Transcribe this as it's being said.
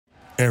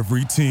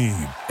Every team,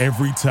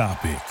 every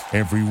topic,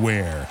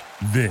 everywhere.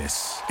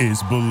 This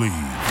is Believe.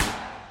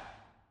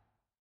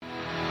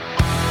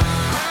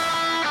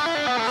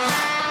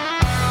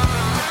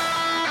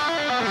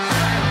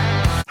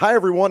 Hi,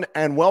 everyone,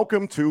 and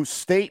welcome to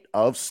State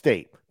of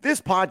State. This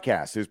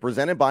podcast is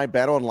presented by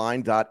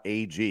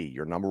betonline.ag,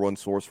 your number one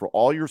source for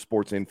all your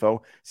sports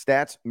info,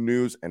 stats,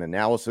 news, and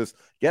analysis.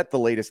 Get the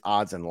latest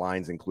odds and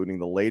lines, including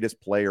the latest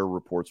player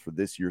reports for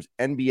this year's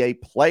NBA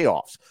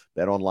playoffs.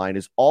 BetOnline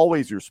is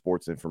always your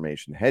sports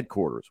information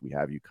headquarters. We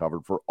have you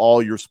covered for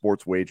all your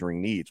sports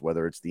wagering needs,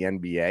 whether it's the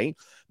NBA,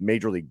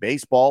 Major League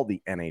Baseball,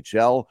 the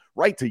NHL,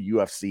 right to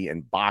UFC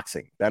and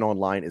boxing.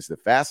 BetOnline is the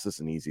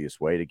fastest and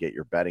easiest way to get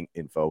your betting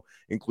info,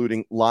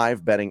 including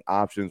live betting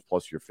options,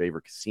 plus your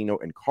favorite casino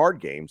and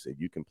card games that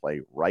you can play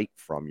right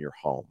from your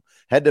home.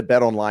 Head to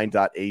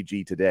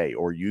betonline.ag today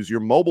or use your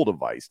mobile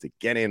device to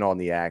get in on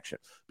the action.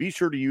 Be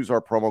sure to use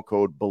our promo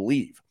code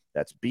BELIEVE,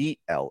 that's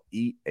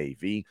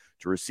BLEAV,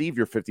 to receive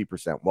your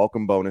 50%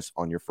 welcome bonus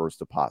on your first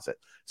deposit.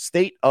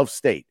 State of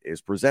State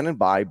is presented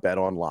by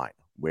BetOnline,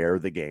 where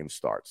the game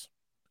starts.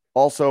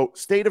 Also,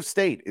 State of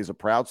State is a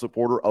proud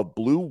supporter of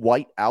Blue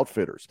White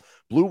Outfitters.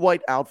 Blue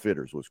White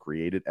Outfitters was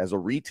created as a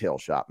retail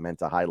shop meant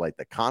to highlight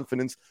the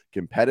confidence,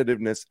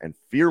 competitiveness, and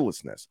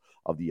fearlessness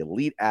of the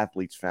elite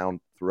athletes found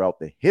throughout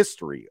the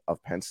history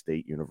of Penn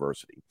State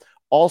University.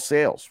 All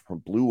sales from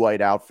Blue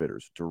White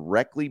Outfitters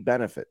directly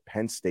benefit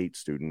Penn State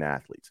student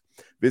athletes.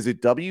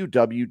 Visit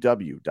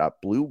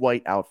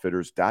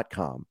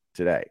www.bluewhiteoutfitters.com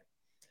today.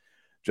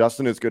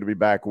 Justin, it's good to be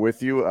back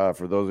with you.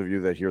 For those of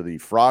you that hear the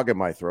frog in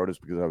my throat, it's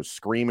because I was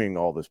screaming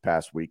all this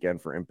past weekend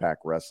for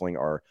Impact Wrestling,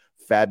 our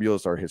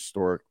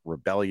historic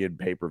Rebellion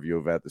pay-per-view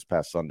event this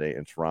past Sunday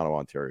in Toronto,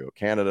 Ontario,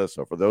 Canada.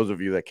 So for those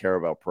of you that care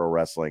about pro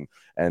wrestling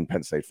and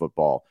Penn State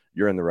football,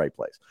 you're in the right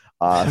place.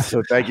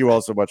 So thank you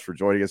all so much for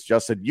joining us.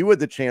 Justin, you had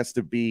the chance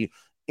to be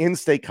in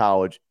State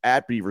College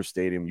at Beaver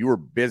Stadium. You were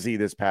busy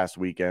this past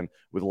weekend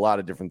with a lot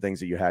of different things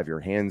that you have your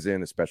hands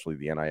in, especially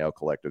the NIL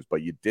collectives,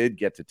 but you did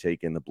get to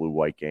take in the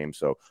blue-white game.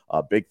 So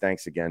big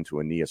thanks again to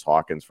Aeneas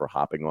Hawkins for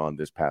hopping on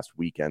this past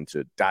weekend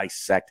to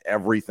dissect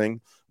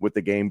everything with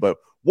the game. But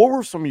what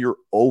were some of your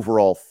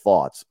overall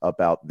thoughts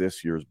about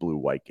this year's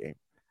blue-white game?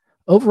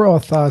 Overall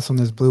thoughts on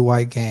this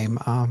blue-white game.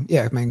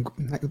 Yeah, I mean,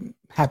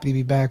 happy to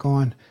be back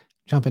on,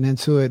 jumping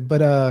into it.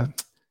 But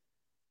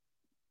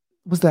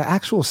was the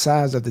actual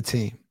size of the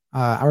team.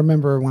 I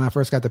remember when I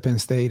first got to Penn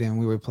State and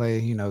we would play,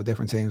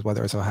 different teams,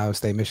 whether it's Ohio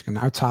State, Michigan,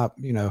 our top,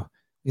 you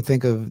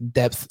think of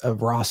depth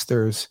of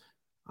rosters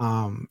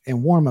and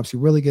warmups, you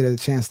really get a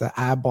chance to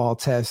eyeball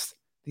test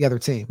the other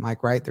team,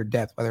 right, their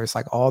depth, whether it's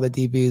like all the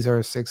DBs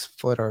are 6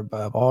 foot or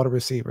above, all the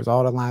receivers,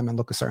 all the linemen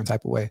look a certain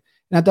type of way.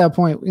 And at that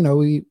point,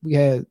 we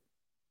had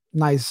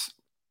nice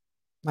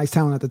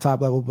talent at the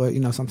top level, but,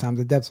 sometimes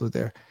the depth was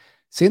there.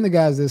 Seeing the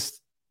guys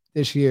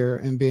this year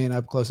and being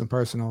up close and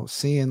personal,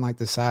 seeing like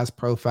the size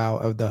profile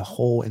of the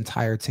whole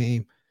entire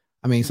team.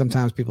 I mean,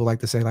 sometimes people like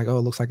to say like, oh,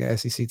 it looks like an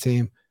SEC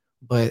team,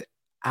 but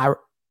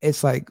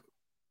it's like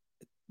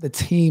the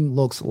team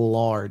looks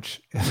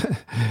large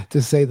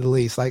to say the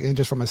least. Like, and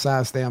just from a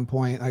size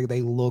standpoint, like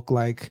they look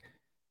like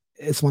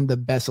it's one of the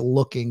best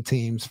looking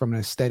teams from an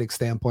aesthetic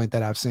standpoint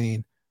that I've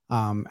seen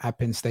at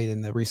Penn State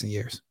in the recent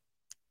years.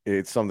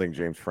 It's something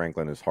James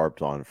Franklin has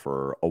harped on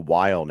for a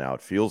while now.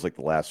 It feels like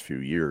the last few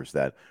years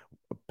that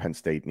Penn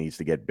State needs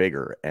to get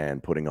bigger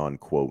and putting on,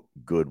 quote,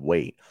 good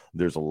weight.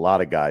 There's a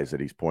lot of guys that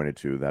he's pointed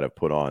to that have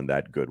put on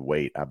that good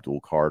weight. Abdul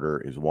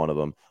Carter is one of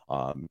them.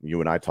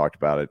 You and I talked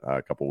about it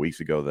a couple of weeks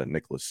ago that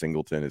Nicholas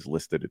Singleton is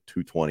listed at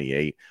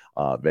 228.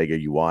 Vega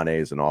Ioane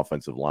is an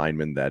offensive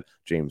lineman that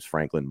James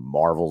Franklin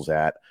marvels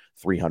at,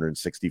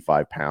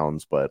 365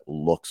 pounds, but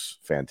looks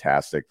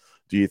fantastic.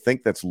 Do you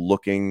think that's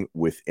looking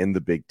within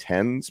the Big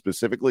Ten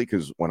specifically?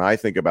 Because when I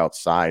think about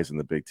size in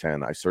the Big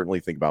Ten, I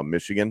certainly think about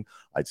Michigan.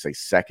 I'd say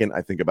second.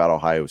 I think about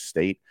Ohio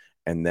State,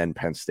 and then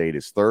Penn State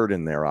is third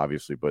in there,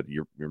 obviously. But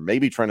you're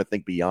maybe trying to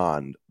think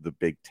beyond the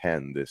Big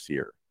Ten this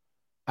year.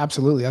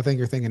 Absolutely. I think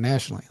you're thinking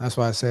nationally. That's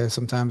why I say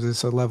sometimes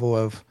it's a level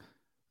of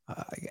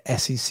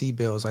SEC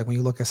builds. Like when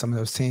you look at some of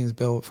those teams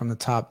built from the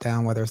top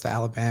down, whether it's the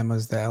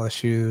Alabamas, the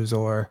LSUs,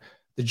 or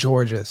the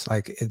Georgias,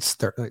 like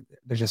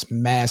they're just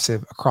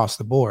massive across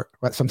the board.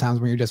 But sometimes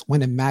when you're just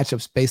winning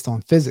matchups based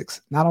on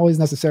physics, not always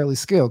necessarily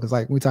skill, because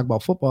like when we talk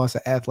about football, it's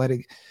an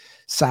athletic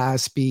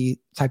size, speed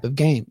type of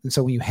game. And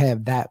so when you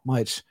have that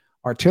much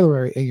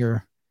artillery in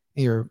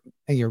your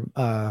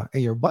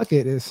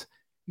bucket, is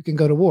you can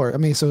go to war. I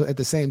mean, so at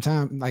the same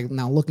time, like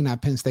now looking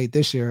at Penn State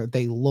this year,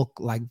 they look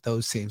like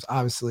those teams.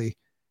 Obviously,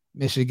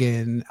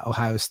 Michigan,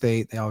 Ohio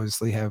State, they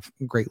obviously have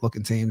great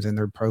looking teams in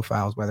their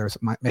profiles, whether it's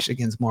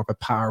Michigan's more of a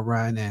power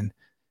run and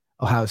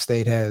Ohio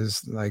State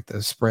has like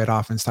the spread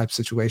offense type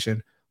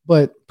situation,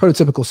 but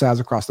prototypical size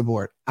across the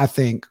board. I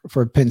think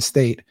for Penn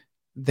State,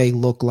 they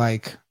look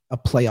like a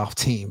playoff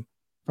team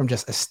from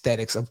just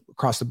aesthetics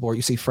across the board.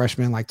 You see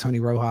freshmen like Tony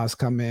Rojas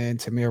come in,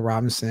 Tamir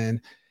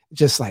Robinson,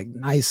 just like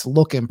nice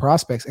looking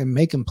prospects and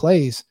making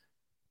plays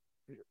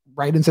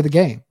right into the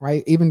game,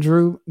 right? Even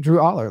Drew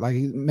Aller, like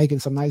he's making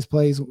some nice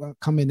plays,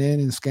 coming in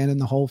and scanning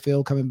the whole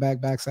field, coming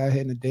backside,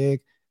 hitting a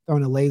dig,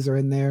 throwing a laser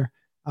in there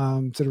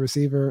to the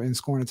receiver and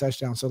scoring a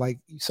touchdown. So like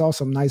you saw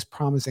some nice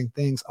promising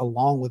things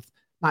along with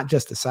not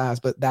just the size,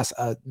 but that's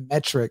a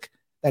metric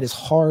that is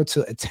hard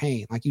to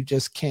attain. Like you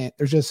just can't,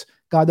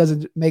 God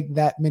doesn't make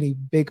that many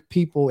big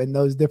people in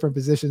those different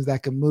positions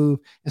that can move.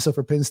 And so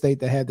for Penn State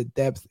to have the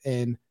depth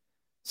and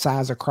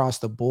size across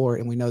the board,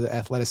 and we know the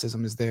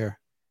athleticism is there.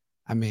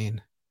 I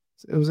mean,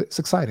 it's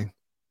exciting.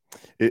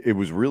 It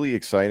was really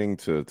exciting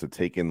to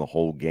take in the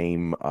whole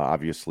game.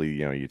 Obviously,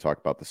 you talk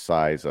about the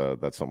size.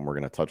 That's something we're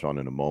going to touch on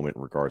in a moment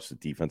in regards to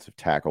defensive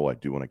tackle. I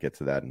do want to get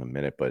to that in a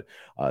minute, but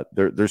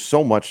there's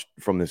so much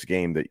from this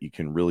game that you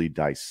can really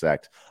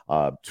dissect.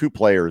 Two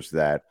players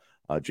that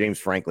James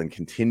Franklin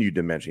continued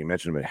to mention. He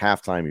mentioned him at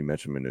halftime. He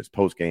mentioned him in his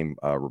post-game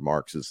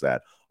remarks, is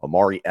that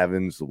Amari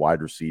Evans, the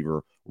wide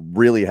receiver,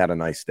 really had a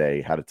nice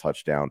day, had a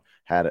touchdown,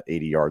 had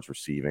 80 yards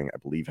receiving, I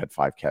believe had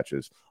 5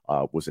 catches,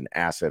 was an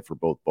asset for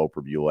both Beau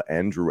Pribula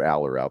and Drew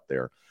Aller out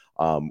there.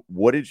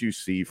 What did you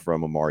see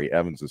from Amari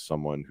Evans as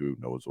someone who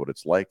knows what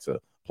it's like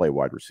to play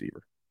wide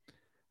receiver?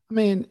 I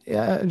mean,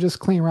 yeah, just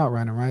clean route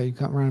running, right? You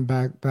come running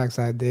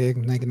backside dig,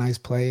 make a nice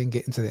play and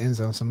get into the end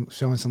zone,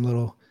 showing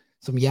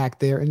some yak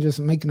there, and just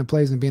making the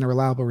plays and being a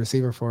reliable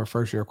receiver for a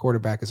first-year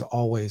quarterback is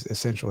always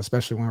essential,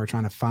 especially when we're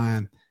trying to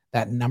find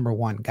that number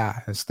one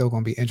guy. It's still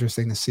going to be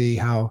interesting to see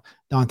how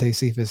Dante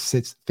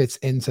Cephas fits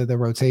into the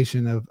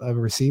rotation of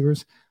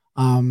receivers.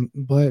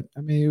 But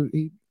I mean,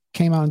 he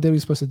came out and did what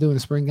he's supposed to do in the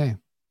spring game.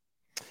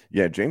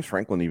 Yeah, James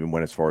Franklin even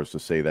went as far as to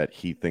say that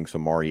he thinks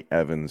Amari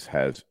Evans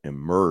has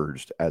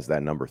emerged as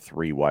that number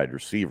 3 wide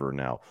receiver.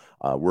 Now,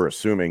 we're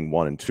assuming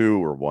 1 and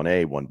 2 or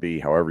 1A,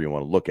 1B, however you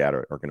want to look at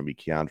it, are going to be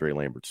Keandre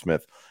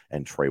Lambert-Smith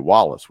and Trey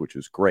Wallace, which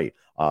is great.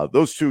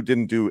 Those two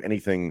didn't do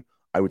anything,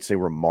 I would say,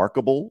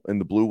 remarkable in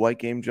the blue-white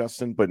game,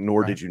 Justin, but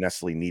nor did you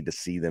necessarily need to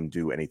see them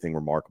do anything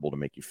remarkable to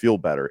make you feel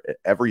better.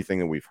 Everything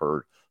that we've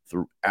heard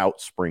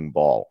throughout spring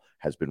ball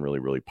has been really,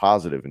 really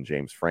positive, and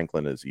James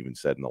Franklin has even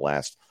said in the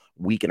last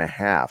week and a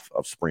half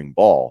of spring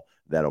ball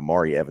that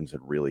Amari Evans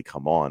had really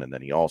come on. And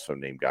then he also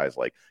named guys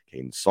like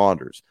Caden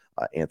Saunders,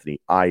 Anthony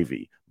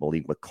Ivy,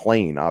 Malik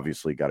McClain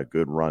obviously got a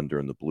good run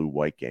during the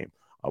blue-white game.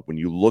 When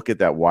you look at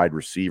that wide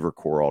receiver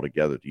core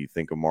altogether, do you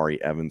think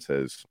Amari Evans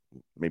has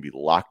maybe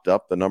locked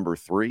up the number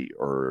 3,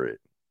 or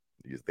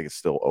do you think it's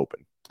still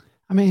open?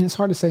 I mean, it's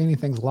hard to say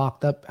anything's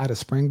locked up out of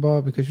spring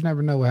ball because you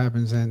never know what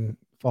happens in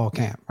fall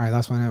camp, right?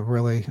 That's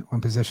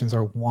when positions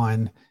are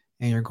won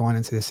and you're going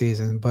into the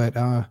season. But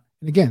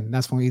and again,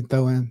 that's when we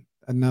throw in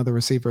another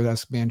receiver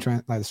that's being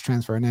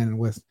transferring in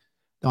with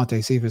Dante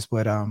Cephas.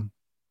 But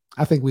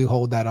I think we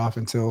hold that off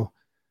until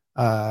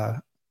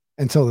the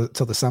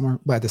summer.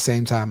 But at the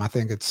same time, I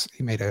think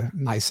he made a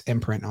nice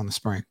imprint on the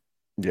spring.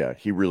 Yeah,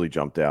 he really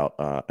jumped out.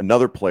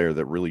 Another player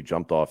that really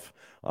jumped off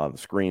the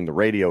screen, the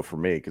radio for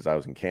me, because I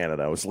was in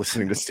Canada, I was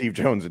listening to Steve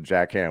Jones and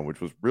Jack Ham,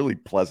 which was really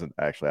pleasant,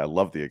 actually. I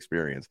loved the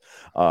experience,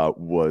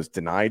 was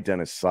Dani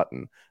Dennis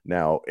Sutton.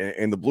 Now,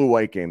 in the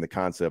blue-white game, the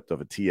concept of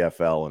a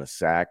TFL and a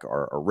sack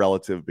are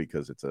relative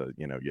because it's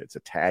a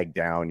tag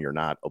down. You're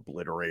not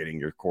obliterating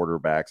your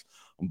quarterbacks.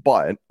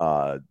 But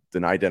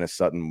Dani Dennis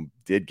Sutton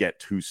did get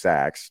 2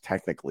 sacks,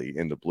 technically,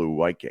 in the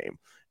blue-white game,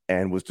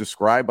 and was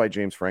described by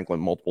James Franklin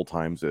multiple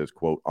times as,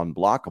 quote,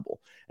 unblockable.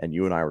 And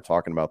you and I were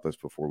talking about this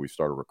before we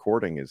started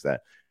recording, is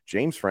that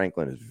James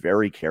Franklin is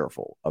very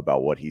careful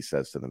about what he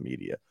says to the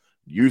media.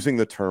 Using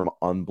the term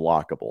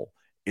unblockable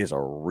is a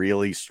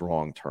really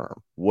strong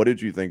term. What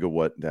did you think of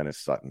what Dennis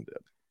Sutton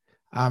did?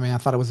 I mean, I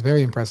thought it was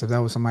very impressive. That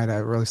was somebody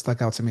that really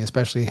stuck out to me,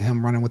 especially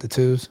him running with the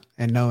 2s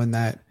and knowing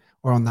that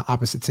we're on the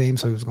opposite team.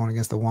 So he was going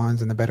against the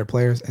 1s and the better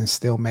players and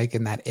still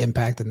making that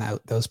impact and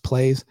those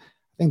plays.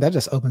 I think that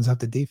just opens up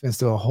the defense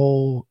to a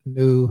whole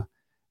new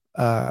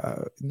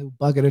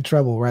bucket of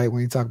trouble, right?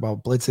 When you talk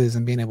about blitzes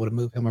and being able to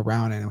move him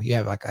around, and you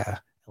have like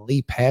a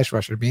elite pass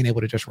rusher being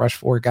able to just rush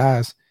 4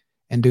 guys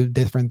and do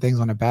different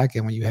things on the back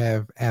end when you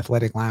have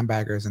athletic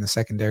linebackers in the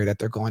secondary that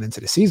they're going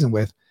into the season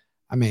with.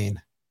 I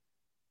mean,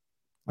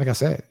 like I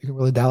said, you can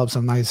really dial up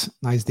some nice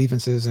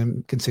defenses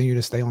and continue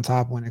to stay on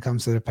top when it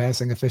comes to the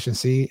passing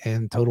efficiency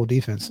and total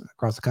defense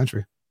across the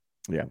country.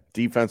 Yeah,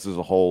 defense as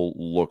a whole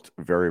looked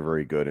very,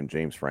 very good, and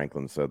James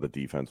Franklin said the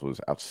defense was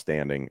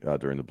outstanding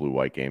during the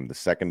blue-white game. The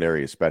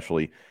secondary,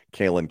 especially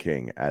Kalen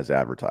King, as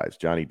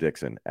advertised, Johnny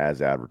Dixon,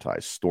 as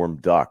advertised, Storm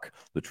Duck,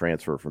 the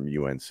transfer from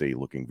UNC,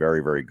 looking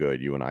very, very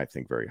good. You and I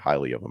think very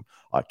highly of him.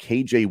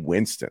 KJ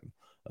Winston,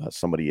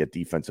 somebody at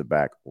defensive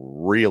back,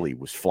 really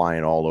was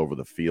flying all over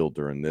the field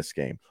during this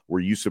game. Were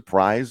you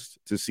surprised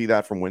to see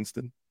that from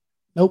Winston?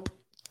 Nope.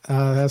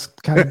 That's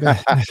kind of been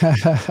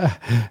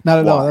not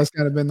at all. That's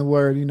kind of been the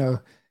word,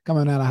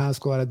 coming out of high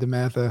school, out of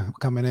DeMatha,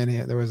 coming in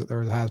here, there was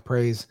high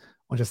praise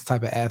on just the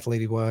type of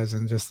athlete he was,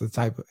 and just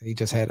he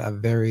just had a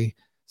very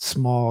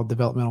small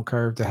developmental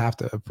curve to have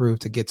to improve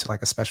to get to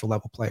like a special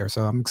level player.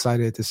 So I'm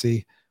excited to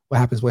see what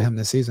happens with him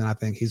this season. I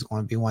think he's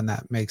going to be one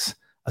that makes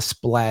a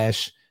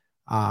splash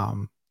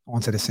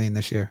onto the scene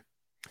this year.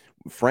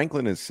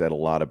 Franklin has said a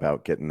lot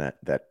about getting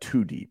that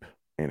too deep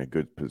in a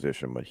good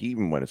position, but he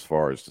even went as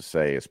far as to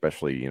say,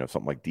 especially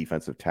something like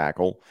defensive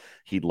tackle,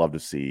 he'd love to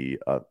see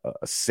a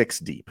six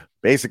deep,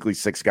 basically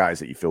six guys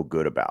that you feel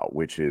good about,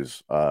 which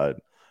is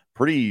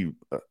pretty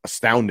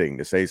astounding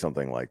to say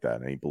something like that.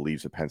 And he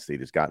believes that Penn State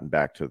has gotten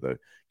back to the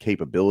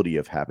capability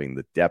of having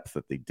the depth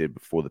that they did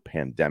before the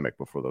pandemic,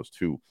 before those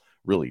two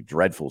really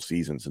dreadful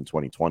seasons in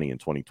 2020 and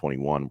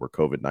 2021, where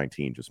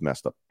COVID-19 just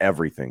messed up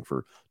everything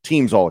for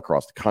teams all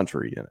across the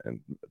country and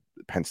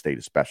Penn State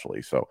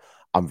especially. So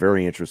I'm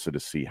very interested to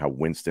see how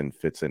Winston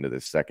fits into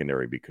this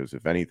secondary, because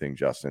if anything,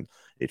 Justin,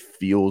 it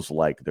feels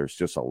like there's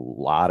just a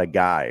lot of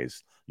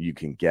guys you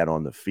can get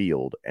on the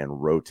field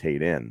and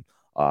rotate in.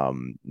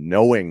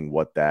 Knowing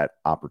what that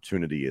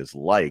opportunity is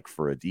like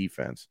for a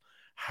defense,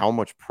 how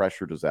much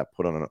pressure does that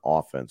put on an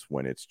offense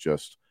when it's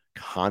just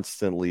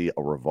constantly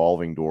a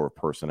revolving door of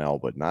personnel,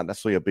 but not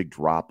necessarily a big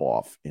drop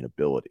off in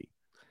ability?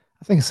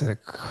 I think it's a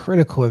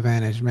critical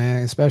advantage,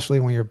 man, especially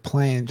when you're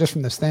playing, just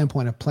from the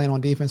standpoint of playing on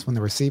defense, when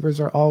the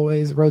receivers are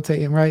always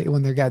rotating, right?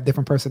 When they've got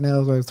different personnel,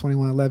 whether it's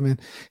 21-11,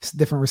 it's a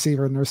different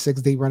receiver and they're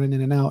 6 deep running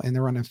in and out and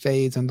they're running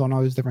fades and doing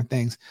all these different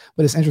things.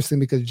 But it's interesting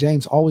because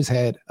James always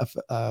had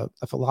a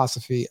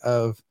philosophy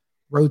of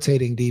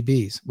rotating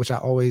DBs, which I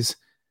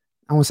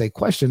won't say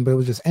question, but it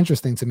was just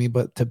interesting to me,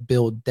 but to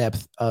build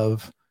depth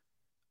of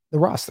the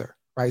roster.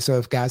 Right. So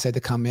if guys had to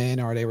come in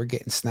or they were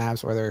getting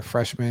snaps or they're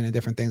freshmen and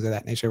different things of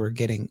that nature, were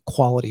getting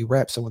quality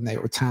reps. So when they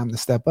were time to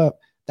step up,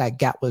 that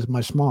gap was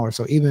much smaller.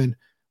 So even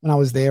when I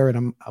was there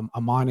and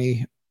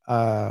Amani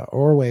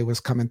Orway was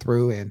coming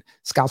through and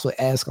scouts would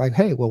ask like,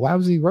 hey, well, why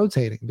was he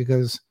rotating?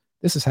 Because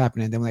this is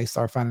happening. Then when they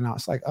start finding out,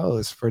 it's like, oh,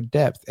 it's for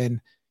depth. And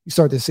you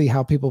start to see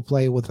how people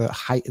play with a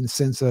heightened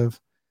sense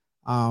of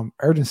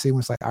urgency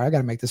when it's like, all right, I got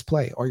to make this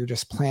play, or you're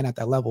just playing at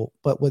that level.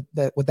 But with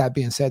that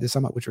being said, to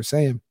sum up what you're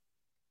saying,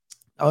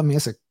 I mean,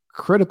 it's a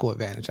critical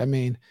advantage. I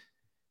mean,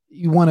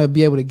 you want to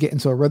be able to get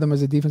into a rhythm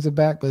as a defensive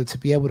back, but to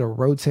be able to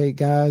rotate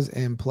guys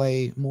and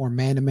play more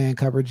man-to-man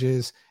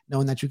coverages,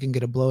 knowing that you can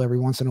get a blow every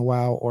once in a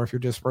while, or if you're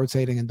just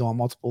rotating and doing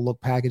multiple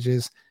look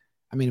packages,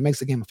 I mean, it makes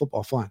the game of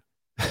football fun.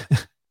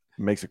 It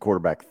makes a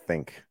quarterback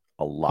think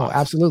a lot. Oh,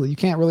 absolutely. You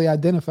can't really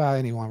identify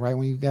anyone, right?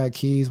 When you got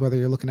keys, whether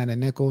you're looking at a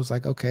nickel, it's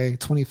like, okay,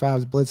 25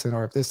 is blitzing,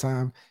 or if this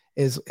time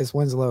is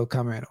Winslow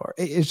coming, or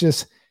it's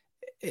just,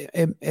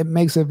 it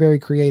makes it very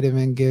creative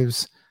and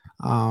gives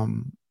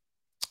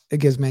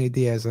Manny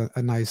Diaz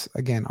a nice,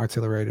 again,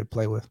 artillery to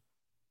play with.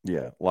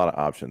 Yeah, a lot of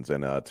options.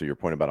 And to your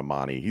point about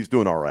Amani, he's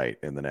doing all right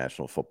in the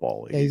National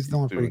Football League. Yeah, he's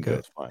doing pretty good.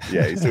 Just fine.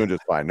 Yeah, he's doing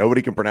just fine.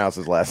 Nobody can pronounce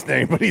his last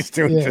name, but he's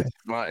doing just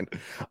fine.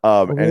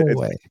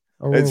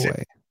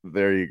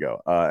 There you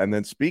go. And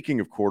then speaking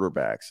of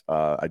quarterbacks,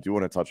 I do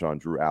want to touch on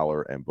Drew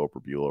Aller and Bo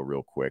Prabula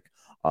real quick.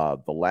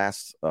 The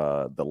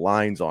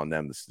lines on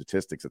them, the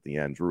statistics at the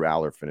end, Drew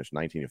Aller finished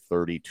 19 of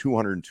 30,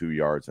 202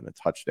 yards and a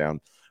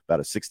touchdown, about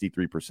a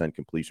 63%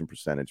 completion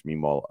percentage.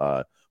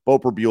 Meanwhile, Bo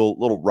Prabula, a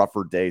little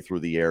rougher day through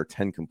the air,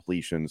 10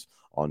 completions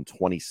on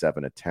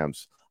 27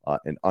 attempts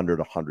and under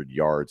 100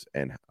 yards,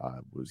 and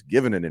was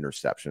given an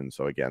interception.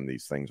 So again,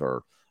 these things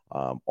are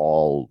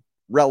all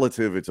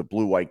relative. It's a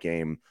blue-white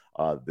game.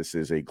 This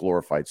is a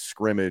glorified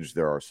scrimmage.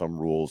 There are some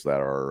rules that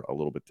are a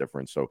little bit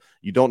different. So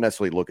you don't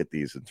necessarily look at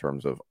these in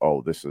terms of,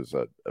 oh, this is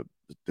a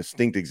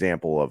distinct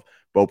example of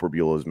Bo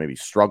Prabula's maybe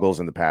struggles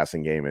in the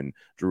passing game and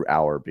Drew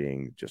Aller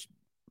being just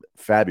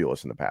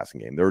fabulous in the passing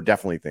game. There are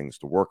definitely things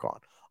to work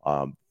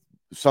on.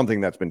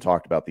 Something that's been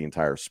talked about the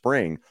entire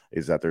spring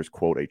is that there's,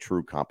 quote, a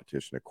true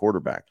competition at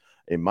quarterback.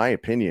 In my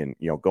opinion,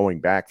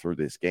 going back through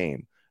this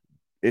game,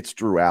 it's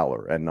Drew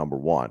Aller at number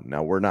one.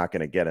 Now, we're not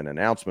going to get an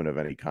announcement of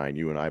any kind.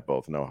 You and I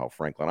both know how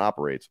Franklin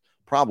operates,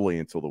 probably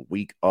until the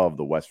week of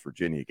the West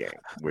Virginia game,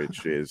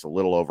 which is a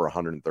little over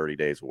 130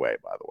 days away,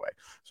 by the way.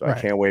 So right. I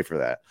can't wait for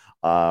that.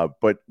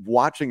 But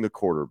watching the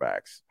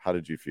quarterbacks, how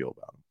did you feel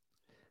about them?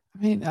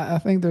 I mean, I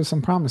think there's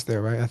some promise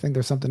there, right? I think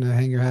there's something to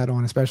hang your hat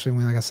on, especially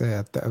when, like I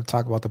said, I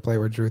talk about the play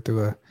where Drew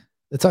threw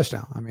the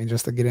touchdown. I mean,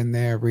 just to get in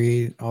there,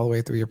 read all the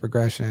way through your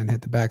progression,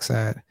 hit the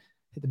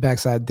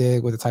backside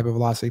dig with the type of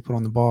velocity he put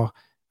on the ball.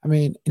 I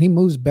mean, and he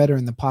moves better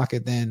in the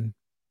pocket than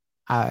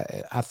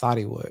I thought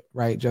he would,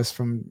 right? Just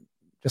from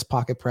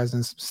pocket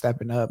presence,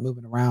 stepping up,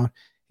 moving around.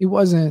 He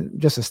wasn't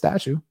just a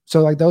statue.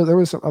 So like there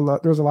was a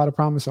lot of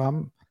promise. So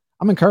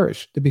I'm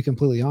encouraged, to be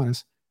completely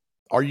honest.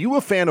 Are you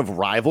a fan of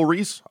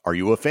rivalries? Are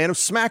you a fan of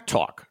smack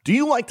talk? Do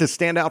you like to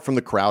stand out from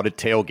the crowd at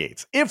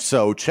tailgates? If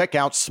so, check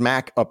out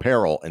Smack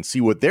Apparel and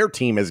see what their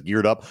team has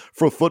geared up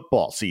for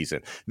football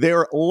season.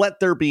 Their Let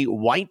There Be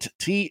White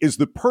tee is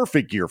the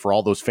perfect gear for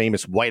all those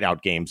famous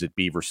whiteout games at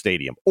Beaver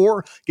Stadium.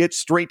 Or get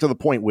straight to the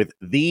point with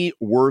the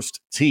worst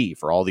tee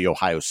for all the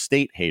Ohio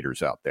State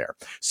haters out there.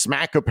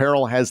 Smack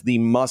Apparel has the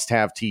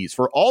must-have tees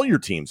for all your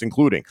teams,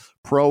 including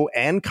pro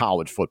and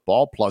college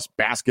football, plus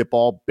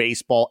basketball,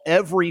 baseball.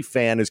 Every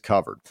fan is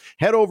covered.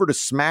 Head over to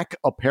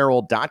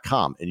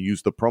smackapparel.com and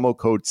use the promo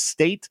code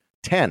STATE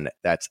 10.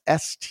 That's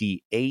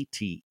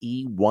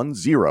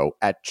STATE10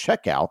 at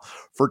checkout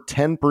for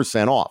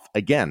 10% off.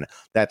 Again,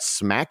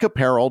 that's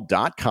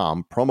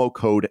smackapparel.com, promo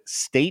code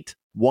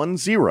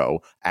STATE10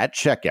 at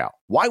checkout.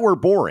 Why wear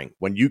boring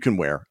when you can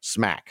wear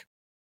Smack?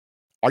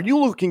 Are you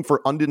looking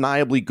for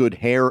undeniably good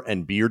hair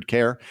and beard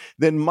care?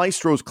 Then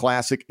Maestro's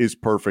Classic is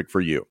perfect for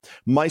you.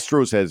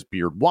 Maestro's has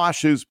beard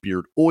washes,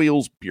 beard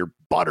oils, beard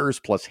butters,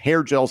 plus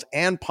hair gels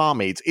and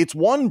pomades. It's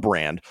one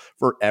brand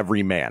for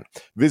every man.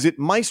 Visit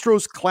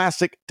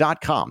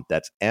maestrosclassic.com.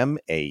 That's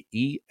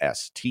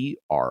MAESTROS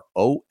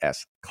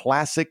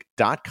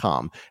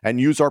classic.com and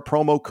use our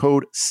promo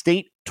code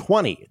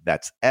STATE20.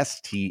 That's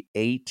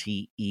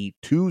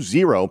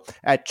STATE20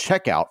 at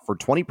checkout for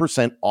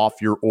 20% off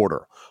your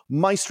order.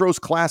 Maestro's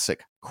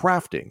Classic,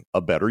 crafting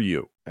a better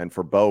you. And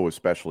for Bo,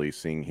 especially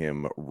seeing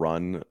him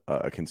run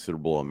a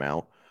considerable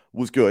amount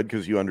was good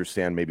because you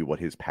understand maybe what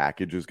his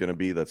package is going to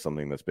be. That's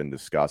something that's been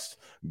discussed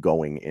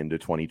going into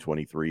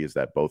 2023 is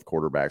that both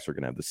quarterbacks are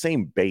going to have the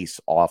same base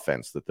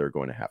offense that they're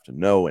going to have to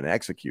know and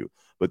execute.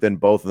 But then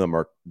both of them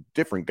are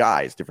different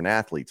guys, different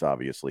athletes,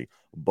 obviously.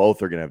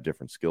 Both are going to have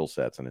different skill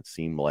sets. And it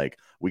seemed like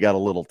we got a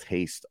little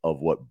taste of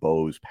what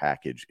Bo's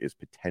package is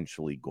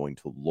potentially going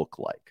to look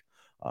like.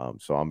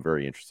 So I'm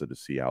very interested to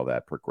see how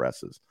that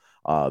progresses.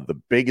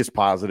 The biggest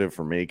positive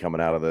for me coming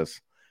out of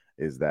this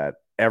is that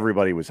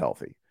everybody was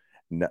healthy.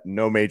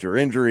 No major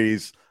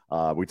injuries.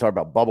 We talked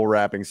about bubble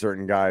wrapping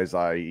certain guys,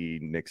 i.e.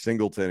 Nick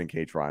Singleton and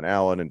Katron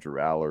Allen and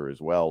Drew Aller as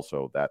well.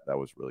 So that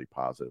was really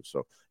positive.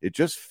 So it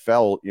just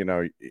felt,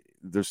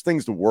 there's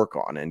things to work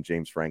on. And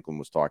James Franklin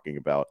was talking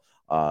about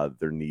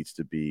there needs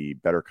to be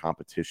better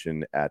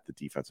competition at the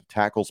defensive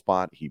tackle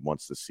spot. He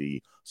wants to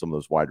see some of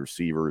those wide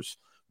receivers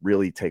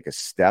really take a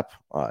step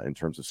in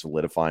terms of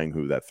solidifying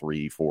who that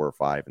 3, 4,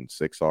 5, and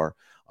 6 are.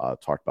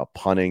 Talked about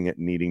punting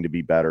needing to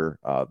be better.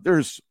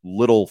 There's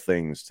little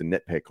things to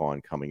nitpick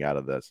on coming out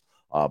of this,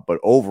 but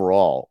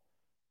overall,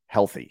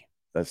 healthy.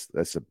 That's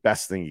the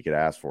best thing you could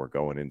ask for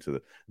going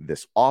into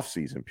this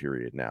offseason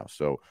period now.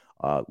 So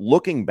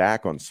looking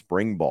back on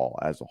spring ball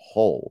as a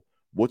whole,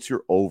 what's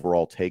your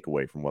overall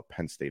takeaway from what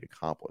Penn State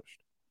accomplished?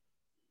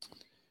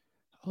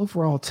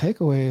 Overall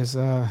takeaway is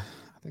I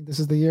think this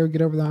is the year to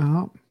get over that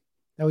hump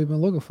that we've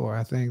been looking for.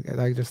 I think,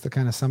 like, just to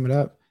kind of sum it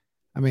up,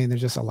 I mean, there's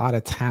just a lot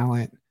of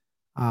talent.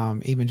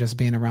 Even just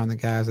being around the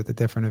guys at the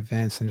different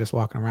events and just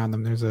walking around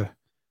them, there's an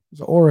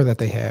aura that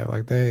they have.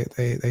 Like they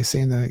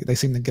seem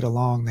to get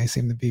along. They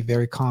seem to be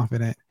very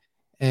confident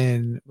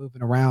and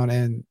moving around.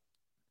 And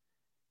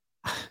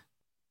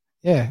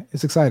yeah,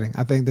 it's exciting.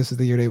 I think this is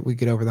the year that we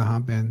get over the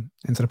hump and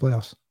into the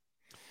playoffs.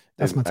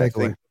 That's my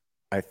takeaway.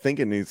 I think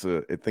it needs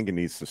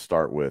to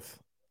start with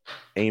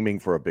aiming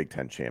for a Big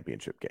Ten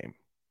championship game.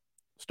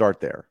 Start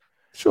there.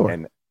 Sure.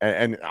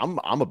 And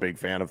I'm a big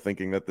fan of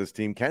thinking that this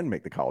team can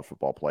make the college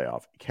football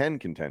playoff, can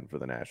contend for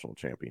the national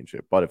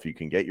championship. But if you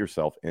can get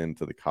yourself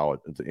into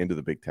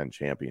the Big Ten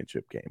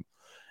championship game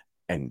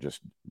and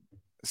just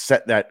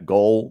set that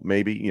goal,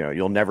 maybe,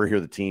 you'll never hear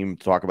the team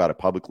talk about it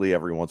publicly.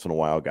 Every once in a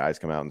while, guys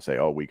come out and say,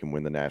 oh, we can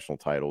win the national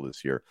title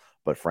this year.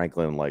 But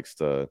Franklin likes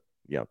to,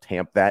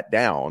 tamp that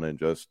down and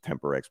just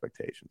temper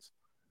expectations.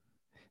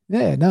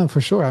 Yeah, no,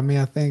 for sure. I mean,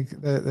 I think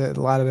that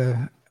a lot of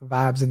the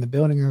vibes in the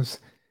building is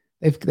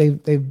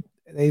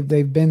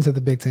they've been to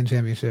the Big Ten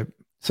championship,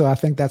 so I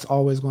think that's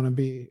always going to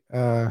be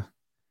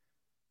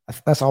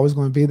that's always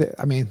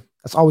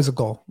a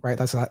goal, right?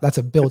 That's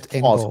a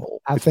built-in goal.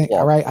 I think,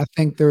 all right. I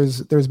think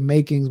there's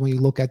makings when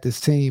you look at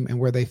this team and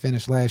where they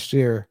finished last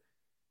year,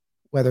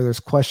 whether there's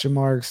question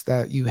marks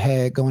that you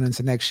had going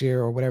into next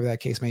year or whatever that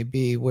case may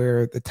be,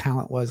 where the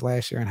talent was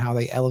last year and how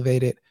they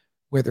elevated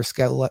where their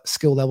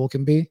skill level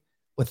can be.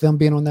 With them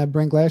being on that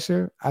brink last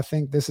year, I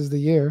think this is the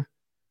year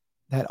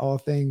that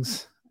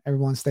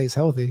everyone stays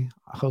healthy,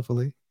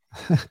 hopefully.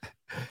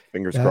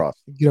 Fingers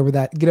crossed. Get over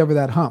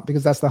that hump,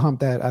 because that's the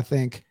hump that I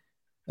think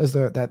is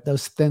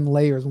those thin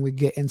layers when we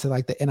get into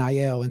like the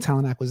NIL and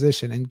talent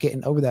acquisition and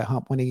getting over that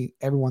hump when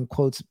everyone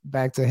quotes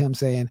back to him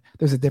saying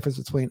there's a difference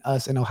between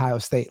us and Ohio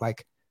State.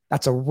 Like,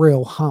 that's a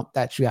real hump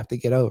that you have to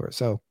get over.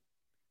 So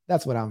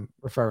that's what I'm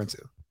referring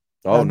to.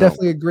 I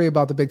definitely agree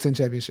about the Big Ten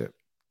championship.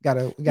 We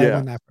gotta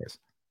win that first.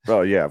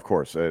 Well, yeah, of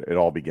course. It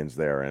all begins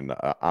there. And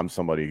I'm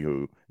somebody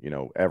who,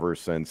 ever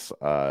since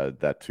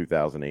that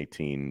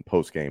 2018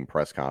 post-game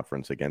press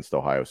conference against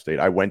Ohio State,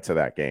 I went to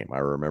that game. I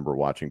remember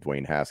watching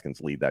Dwayne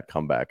Haskins lead that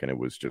comeback, and it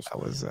was just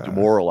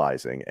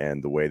demoralizing.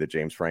 And the way that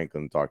James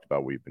Franklin talked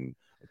about, we've been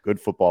a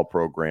good football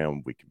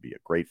program, we can be a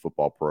great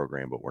football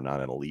program, but we're not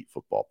an elite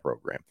football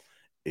program.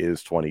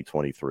 Is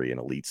 2023 an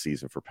elite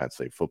season for Penn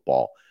State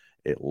football?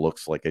 It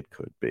looks like it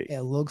could be.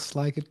 It looks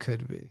like it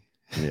could be.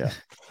 Yeah.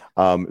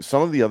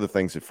 Some of the other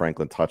things that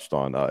Franklin touched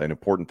on, an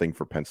important thing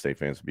for Penn State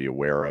fans to be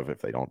aware of if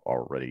they don't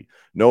already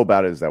know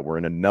about it, is that we're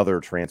in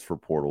another transfer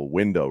portal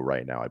window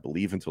right now. I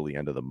believe until the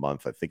end of the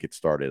month. I think it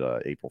started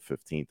April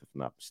 15th, if I'm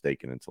not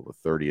mistaken, until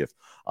the 30th.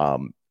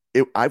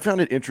 I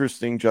found it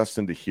interesting,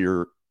 Justin, to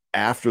hear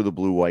after the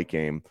blue-white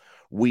game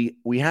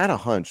we had a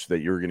hunch that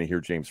you were going to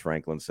hear James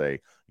Franklin say,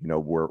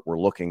 we're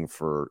looking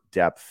for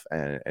depth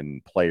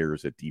and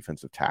players at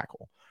defensive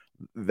tackle.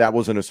 That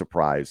wasn't a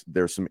surprise.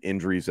 There's some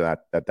injuries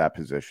at that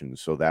position,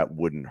 so that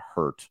wouldn't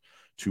hurt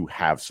to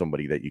have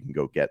somebody that you can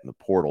go get in the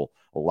portal.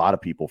 A lot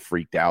of people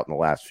freaked out in the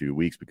last few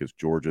weeks because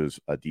Georgia's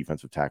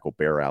defensive tackle,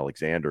 Bear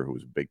Alexander, who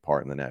was a big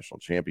part in the national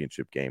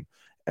championship game,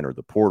 entered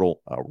the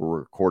portal. We're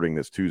recording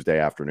this Tuesday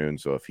afternoon,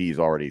 so if he's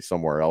already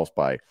somewhere else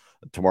by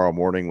tomorrow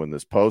morning when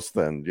this posts,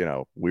 then,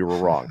 we were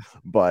wrong.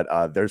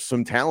 But there's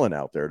some talent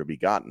out there to be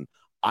gotten.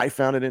 I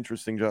found it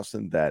interesting,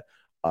 Justin, that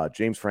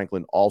James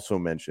Franklin also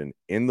mentioned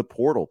in the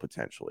portal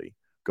potentially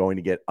going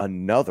to get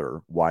another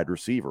wide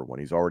receiver when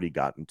he's already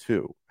gotten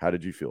two. How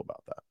did you feel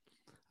about that?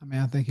 I mean,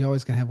 I think you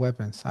always can have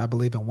weapons. I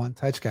believe in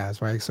one-touch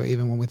guys, right? So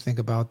even when we think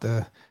about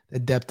the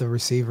depth of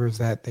receivers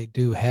that they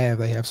do have,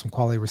 they have some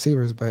quality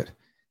receivers, but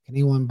can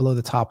anyone blow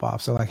the top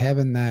off? So like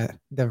having that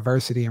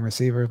diversity in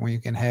receivers when you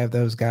can have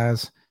those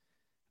guys,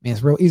 I mean,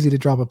 it's real easy to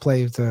drop a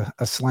play to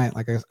a slant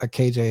like a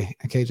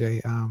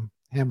KJ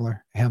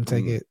Hamler, him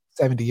take it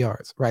 70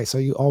 yards, right? So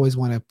you always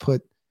want to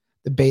put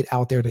the bait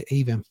out there to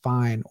even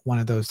find one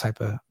of those type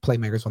of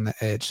playmakers on the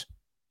edge.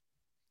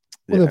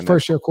 Well, the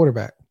first-year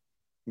quarterback.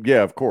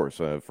 Yeah, of course.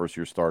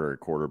 First-year starter at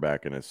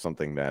quarterback, and it's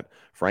something that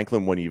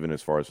Franklin went even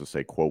as far as to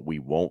say, quote, we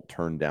won't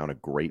turn down a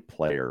great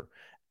player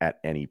at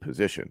any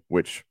position,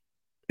 which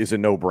is a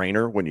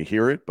no-brainer when you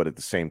hear it, but at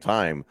the same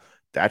time,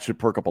 that should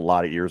perk up a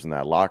lot of ears in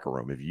that locker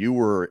room. If you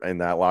were in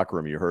that locker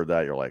room, you heard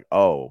that, you're like,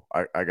 oh,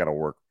 I got to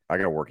work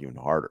even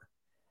harder.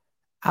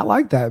 I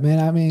like that, man.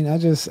 I mean, I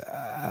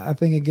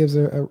think it gives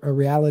a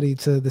reality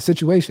to the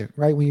situation,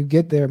 right? When you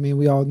get there, I mean,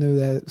 we all knew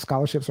that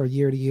scholarships are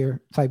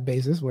year-to-year type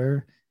basis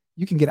where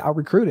you can get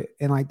out-recruited.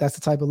 And like, that's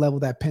the type of level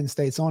that Penn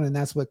State's on. And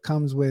that's what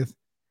comes with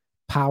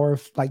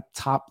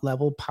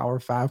top-level Power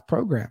 5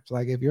 programs.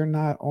 Like if you're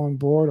not on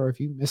board or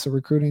if you miss a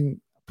recruiting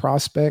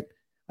prospect,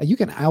 like you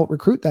can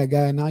out-recruit that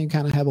guy. And now you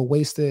kind of have a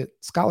wasted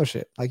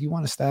scholarship. Like you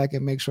want to stack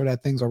and make sure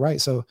that things are right.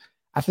 So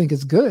I think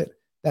it's good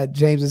that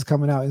James is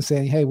coming out and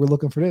saying, hey, we're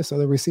looking for this. So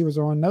the receivers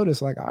are on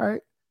notice. Like, all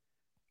right,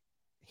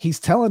 he's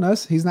telling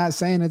us, he's not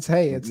saying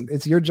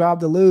it's your job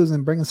to lose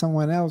and bringing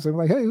someone else. And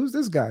like, hey, who's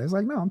this guy? It's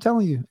like, no, I'm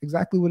telling you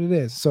exactly what it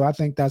is. So I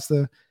think that's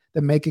the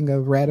making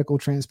of radical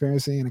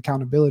transparency and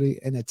accountability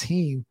in a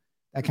team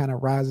that kind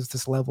of rises to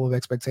this level of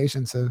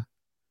expectation to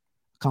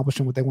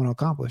accomplishing what they want to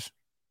accomplish.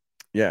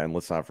 Yeah. And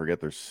let's not forget,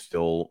 there's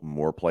still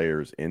more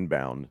players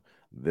inbound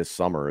this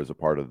summer as a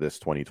part of this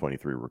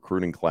 2023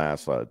 recruiting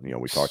class.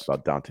 We talked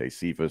about Dante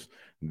Cephas.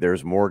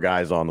 There's more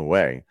guys on the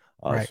way.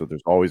 Right. So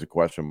there's always a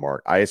question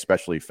mark. I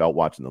especially felt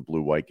watching the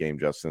blue-white game,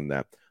 Justin,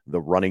 that the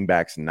running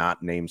backs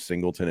not named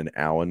Singleton and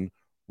Allen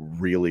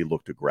really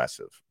looked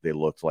aggressive. They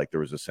looked like there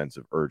was a sense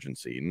of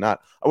urgency. I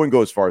wouldn't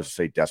go as far as to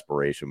say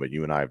desperation, but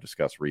you and I have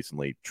discussed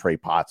recently, Trey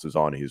Potts is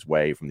on his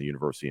way from the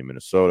University of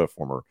Minnesota,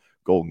 former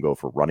Golden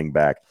Gopher running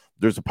back.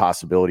 There's a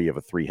possibility of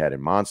a three-headed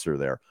monster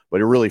there,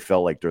 but it really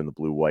felt like during the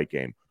blue-white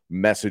game,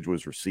 message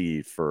was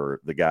received for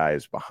the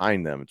guys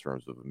behind them in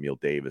terms of Emil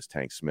Davis,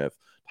 Tank Smith,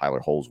 Tyler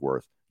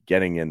Holsworth,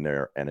 getting in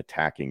there and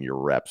attacking your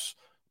reps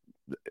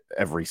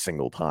every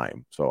single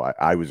time. So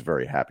I was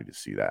very happy to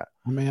see that.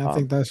 I mean, I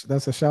think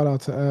that's a shout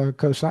out to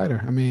Coach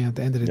Snyder. I mean, at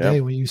the end of the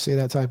day, when you see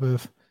that type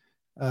of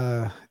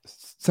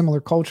similar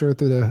culture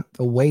through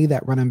the way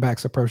that running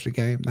backs approach the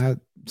game, that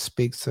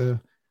speaks to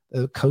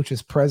the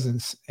coach's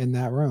presence in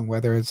that room,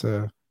 whether it's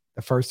the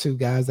first two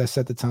guys that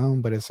set the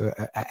tone, but it's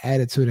a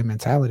attitude and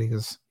mentality,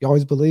 because you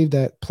always believe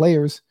that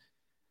players,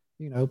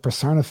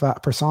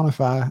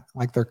 personify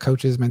like their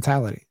coach's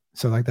mentality.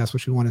 So like, that's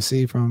what you want to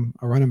see from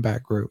a running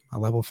back group, a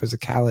level of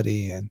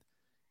physicality and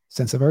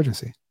sense of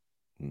urgency.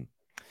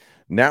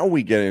 Now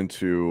we get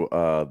into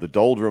the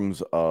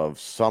doldrums of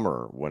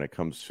summer when it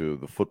comes to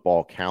the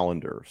football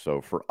calendar.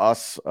 So for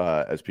us,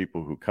 as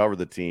people who cover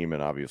the team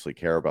and obviously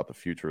care about the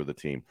future of the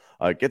team,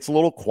 it gets a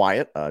little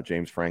quiet.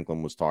 James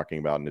Franklin was talking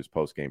about in his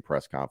post-game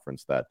press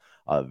conference that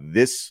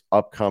this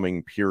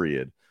upcoming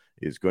period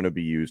is going to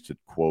be used to,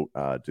 quote,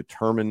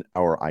 determine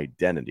our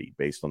identity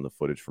based on the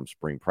footage from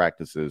spring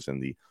practices,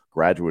 and the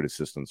graduate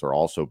assistants are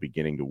also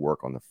beginning to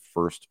work on the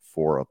first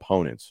four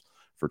opponents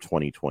for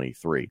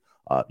 2023.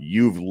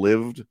 You've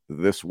lived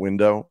this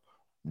window.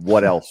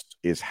 What else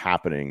is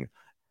happening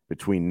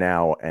between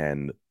now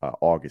and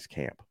August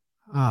camp?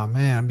 Oh,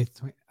 man. I mean,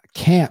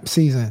 camp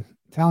season,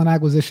 talent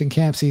acquisition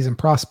camp season,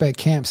 prospect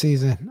camp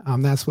season.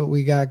 That's what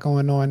we got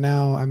going on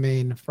now. I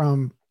mean,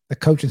 from the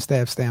coaching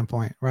staff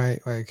standpoint, right?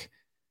 Like,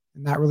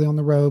 not really on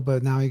the road,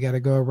 but now you got to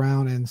go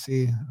around and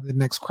see the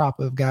next crop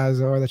of guys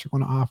that you're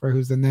going to offer.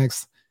 Who's the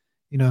next,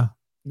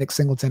 Nick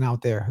Singleton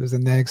out there? Who's the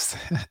next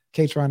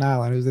Katron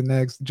Allen? Who's the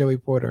next Joey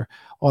Porter?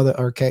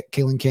 Or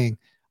Kalen King?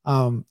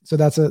 So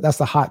that's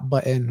the hot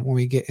button when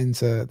we get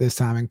into this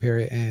timing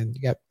period, and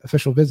you got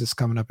official visits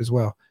coming up as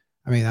well.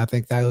 I mean, I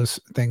think those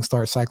things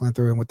start cycling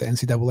through, and with the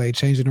NCAA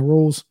changing the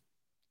rules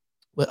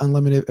with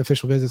unlimited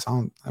official visits,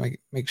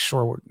 make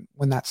sure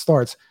when that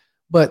starts.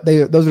 But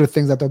those are the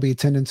things that they'll be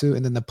attending to.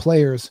 And then the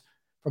players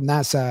from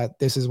that side,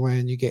 this is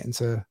when you get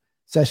into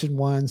session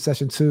 1,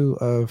 session 2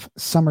 of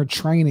summer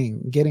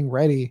training, getting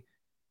ready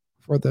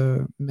for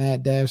the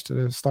mad dash to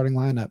the starting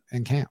lineup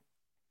and camp.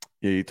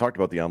 Yeah, you talked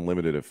about the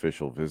unlimited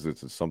official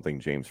visits as something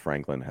James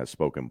Franklin has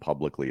spoken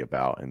publicly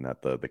about, and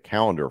that the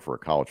calendar for a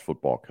college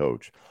football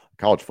coach,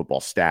 college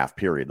football staff,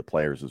 period, the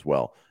players as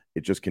well,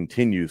 it just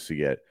continues to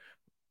get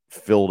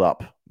filled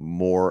up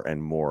more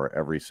and more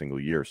every single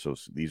year. So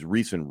these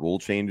recent rule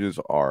changes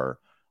are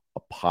a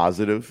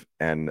positive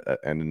and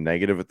a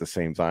negative at the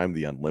same time.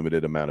 The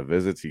unlimited amount of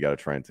visits, you got to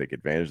try and take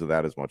advantage of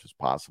that as much as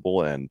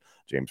possible. And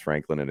James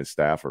Franklin and his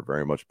staff are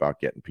very much about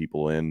getting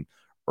people in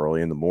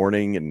early in the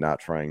morning and not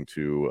trying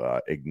to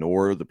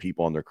ignore the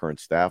people on their current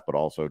staff, but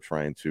also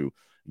trying to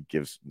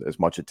give as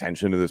much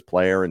attention to this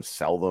player and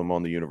sell them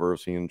on the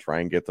university and try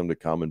and get them to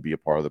come and be a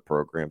part of the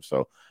program.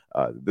 So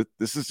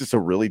this is just a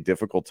really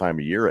difficult time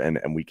of year,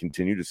 and we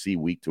continue to see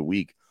week to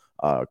week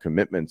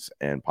commitments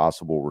and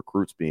possible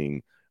recruits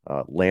being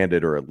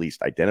landed or at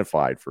least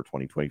identified for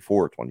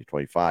 2024,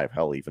 2025,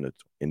 hell, even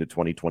into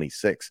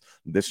 2026.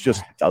 This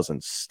just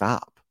doesn't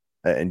stop,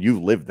 and you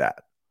lived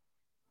that.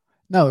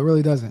 No, it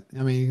really doesn't.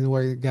 I mean, the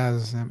way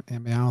guys, I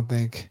mean, I don't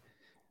think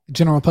the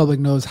general public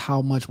knows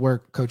how much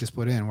work coaches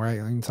put in, right?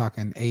 I'm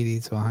talking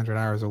 80 to 100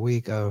 hours a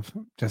week of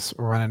just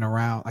running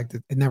around. Like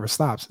it never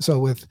stops. So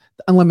with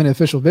unlimited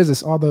official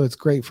visits, although it's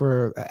great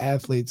for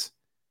athletes,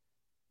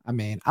 I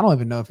mean, I don't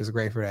even know if it's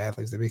great for the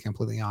athletes, to be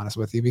completely honest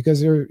with you,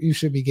 because you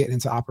should be getting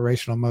into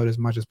operational mode as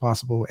much as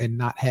possible and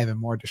not having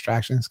more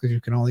distractions because you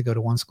can only go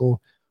to one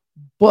school.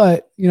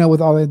 But,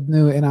 with all the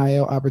new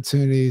NIL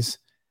opportunities,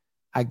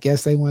 I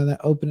guess they want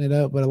to open it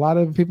up, but a lot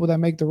of the people that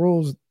make the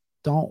rules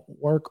don't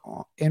work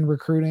in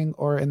recruiting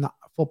or in the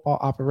football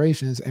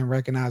operations and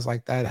recognize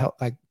like that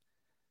help, like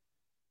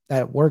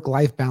that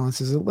work-life balance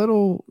is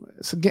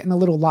getting a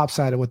little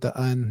lopsided with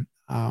the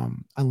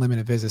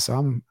unlimited visits.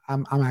 So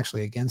I'm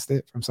actually against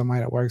it from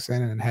somebody that works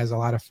in it and has a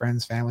lot of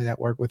friends, family that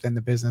work within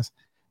the business.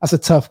 That's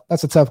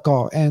a tough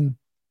call. And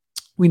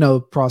we know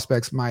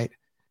prospects might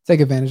take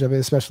advantage of it,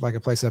 especially like a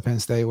place like Penn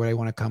State where they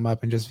want to come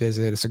up and just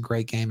visit. It's a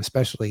great game,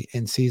 especially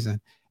in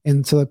season.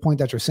 And to the point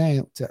that you're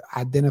saying, to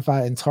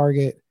identify and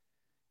target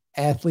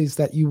athletes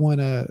that you want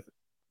to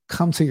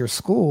come to your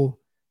school,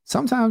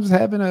 sometimes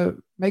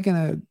making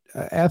an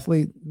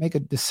athlete make a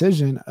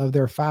decision of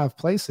their 5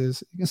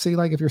 places, you can see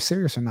like if you're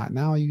serious or not.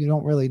 Now you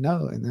don't really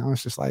know. And now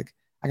it's just like,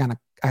 I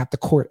have to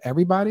court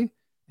everybody.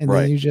 And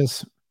right. Then you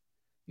just,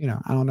 I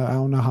don't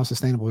know how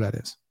sustainable that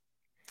is.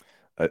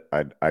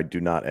 I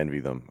do not envy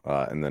them.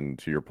 And then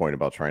to your point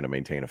about trying to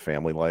maintain a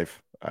family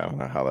life, I don't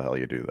know how the hell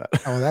you do that.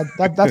 Oh,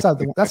 that's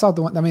not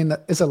the one. I mean,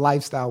 it's a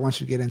lifestyle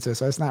once you get into it,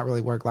 so it's not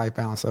really work-life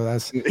balance. So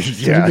that's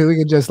yeah. We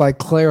can just like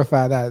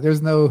clarify that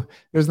there's no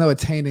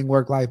attaining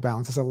work-life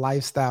balance. It's a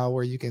lifestyle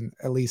where you can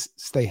at least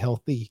stay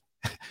healthy.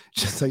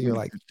 Just so you're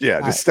like,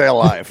 just stay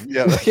alive.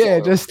 Yeah,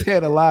 just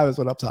staying alive is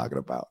what I'm talking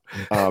about.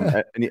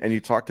 And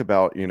you talked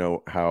about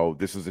how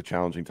this is a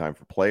challenging time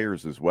for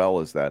players as well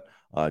as that.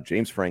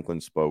 James Franklin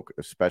spoke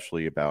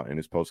especially about in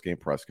his post-game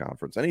press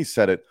conference, and he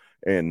said it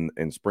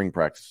in spring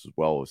practice as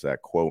well, was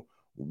that quote,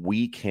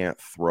 "We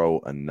can't throw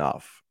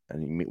enough."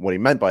 And what he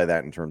meant by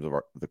that in terms of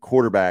the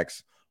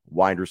quarterbacks,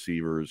 wide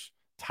receivers,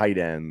 tight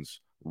ends,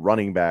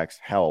 running backs,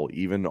 hell,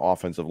 even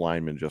offensive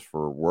linemen, just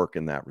for work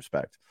in that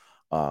respect.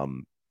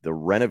 The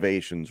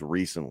renovations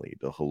recently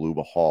to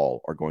Haluba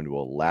Hall are going to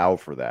allow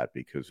for that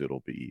because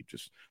it'll be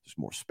just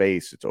more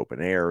space. It's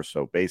open air.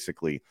 So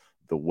basically,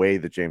 the way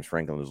that James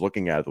Franklin is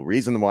looking at it, the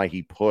reason why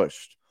he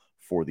pushed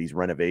for these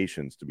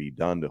renovations to be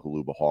done to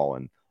Haluba Hall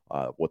and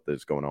what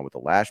is going on with the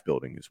Lash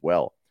building as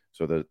well,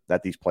 so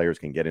that these players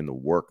can get in the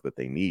work that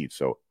they need.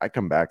 So I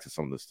come back to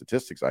some of the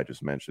statistics I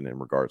just mentioned in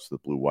regards to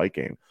the blue-white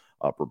game.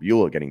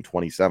 Brabula getting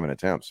 27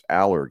 attempts,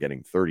 Aller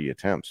getting 30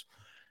 attempts.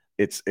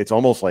 It's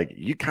almost like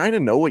you kind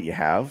of know what you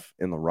have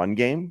in the run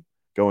game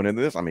going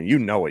into this. I mean, you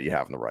know what you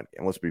have in the run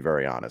game. Let's be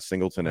very honest.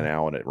 Singleton and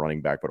Allen at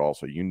running back, but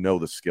also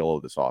the skill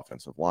of this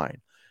offensive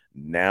line.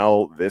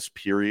 Now, this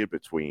period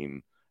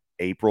between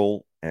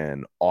April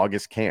and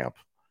August camp,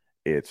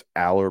 it's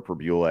Aller,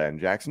 Brabula, and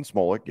Jackson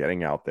Smolik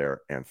getting out there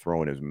and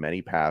throwing as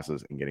many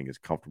passes and getting as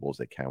comfortable as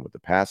they can with the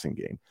passing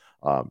game.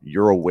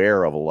 You're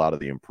aware of a lot of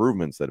the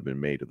improvements that have been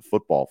made to the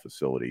football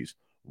facilities.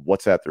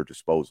 What's at their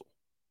disposal?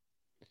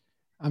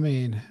 I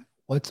mean,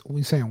 what's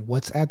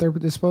at their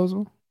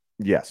disposal?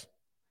 Yes.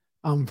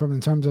 From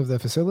in terms of the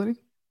facility?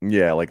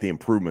 Yeah, like the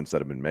improvements that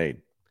have been made.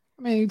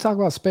 I mean, you talk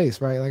about space,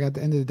 right? Like at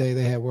the end of the day,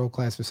 they had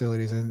world-class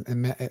facilities.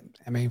 And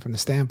I mean, from the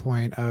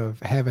standpoint of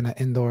having an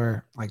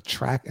indoor like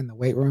track in the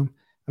weight room,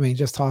 I mean,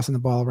 just tossing the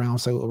ball around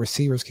so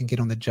receivers can get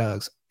on the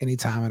jugs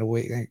anytime of the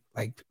week,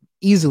 like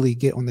easily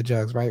get on the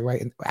jugs,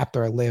 right? And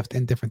after a lift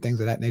and different things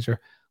of that nature.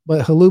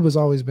 But Haluba's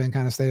always been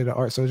kind of state of the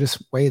art. So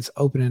just way it's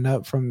opening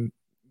up from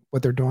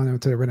what they're doing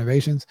to the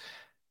renovations.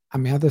 I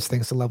mean, I just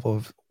think it's a level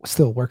of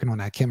still working on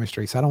that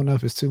chemistry. So I don't know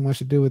if it's too much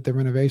to do with the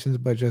renovations,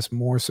 but just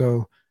more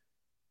so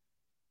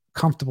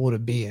comfortable to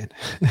be in,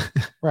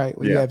 right?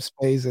 When you have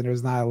space and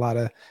there's not a lot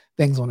of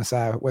things on the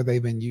side where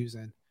they've been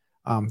using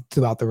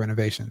throughout the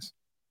renovations.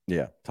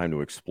 Yeah, time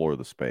to explore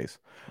the space.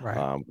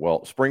 Right.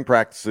 Well, spring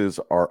practices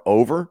are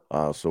over,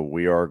 so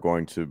we are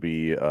going to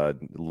be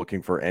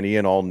looking for any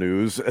and all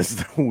news as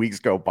the weeks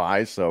go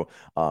by. So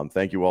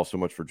thank you all so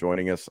much for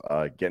joining us.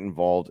 Get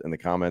involved in the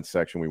comments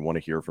section. We want to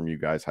hear from you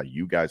guys, how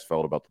you guys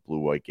felt about the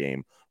blue-white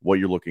game, what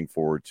you're looking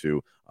forward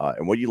to,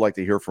 and what you'd like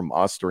to hear from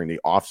us during the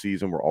off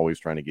season. We're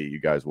always trying to get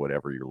you guys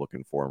whatever you're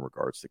looking for in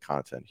regards to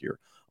content here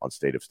on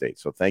State of State.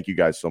 So thank you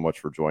guys so much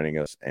for joining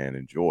us, and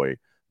enjoy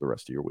the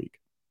rest of your week.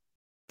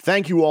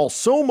 Thank you all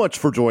so much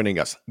for joining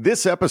us.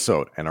 This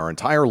episode and our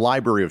entire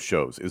library of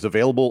shows is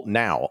available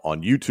now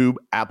on YouTube,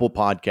 Apple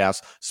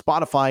Podcasts,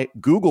 Spotify,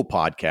 Google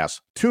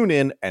Podcasts,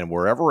 TuneIn, and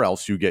wherever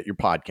else you get your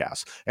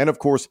podcasts. And of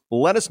course,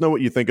 let us know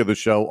what you think of the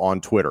show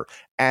on Twitter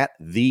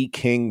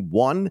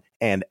 @TheKing1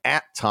 and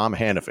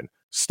 @TomHannafin.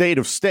 State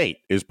of State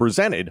is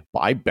presented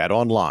by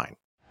BetOnline.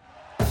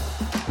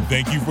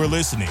 Thank you for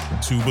listening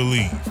to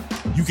Believe.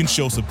 You can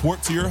show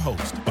support to your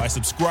host by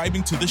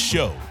subscribing to the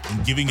show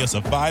and giving us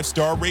a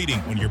 5-star rating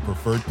on your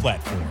preferred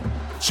platform.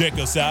 Check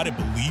us out at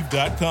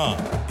Believe.com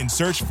and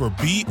search for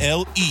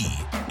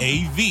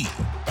BLEAV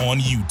on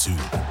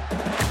YouTube.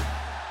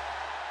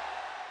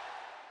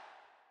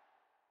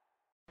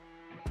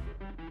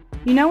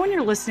 You know when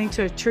you're listening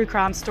to a true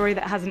crime story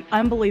that has an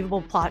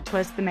unbelievable plot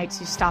twist that makes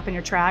you stop in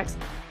your tracks?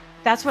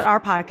 That's what our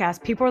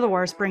podcast, People Are the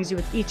Worst, brings you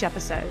with each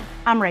episode.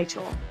 I'm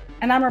Rachel.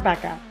 And I'm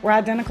Rebecca. We're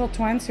identical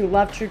twins who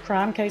love true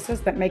crime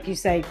cases that make you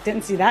say,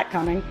 didn't see that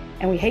coming,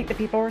 and we hate the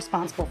people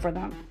responsible for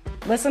them.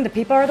 Listen to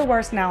People Are the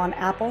Worst now on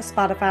Apple,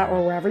 Spotify,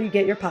 or wherever you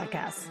get your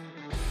podcasts.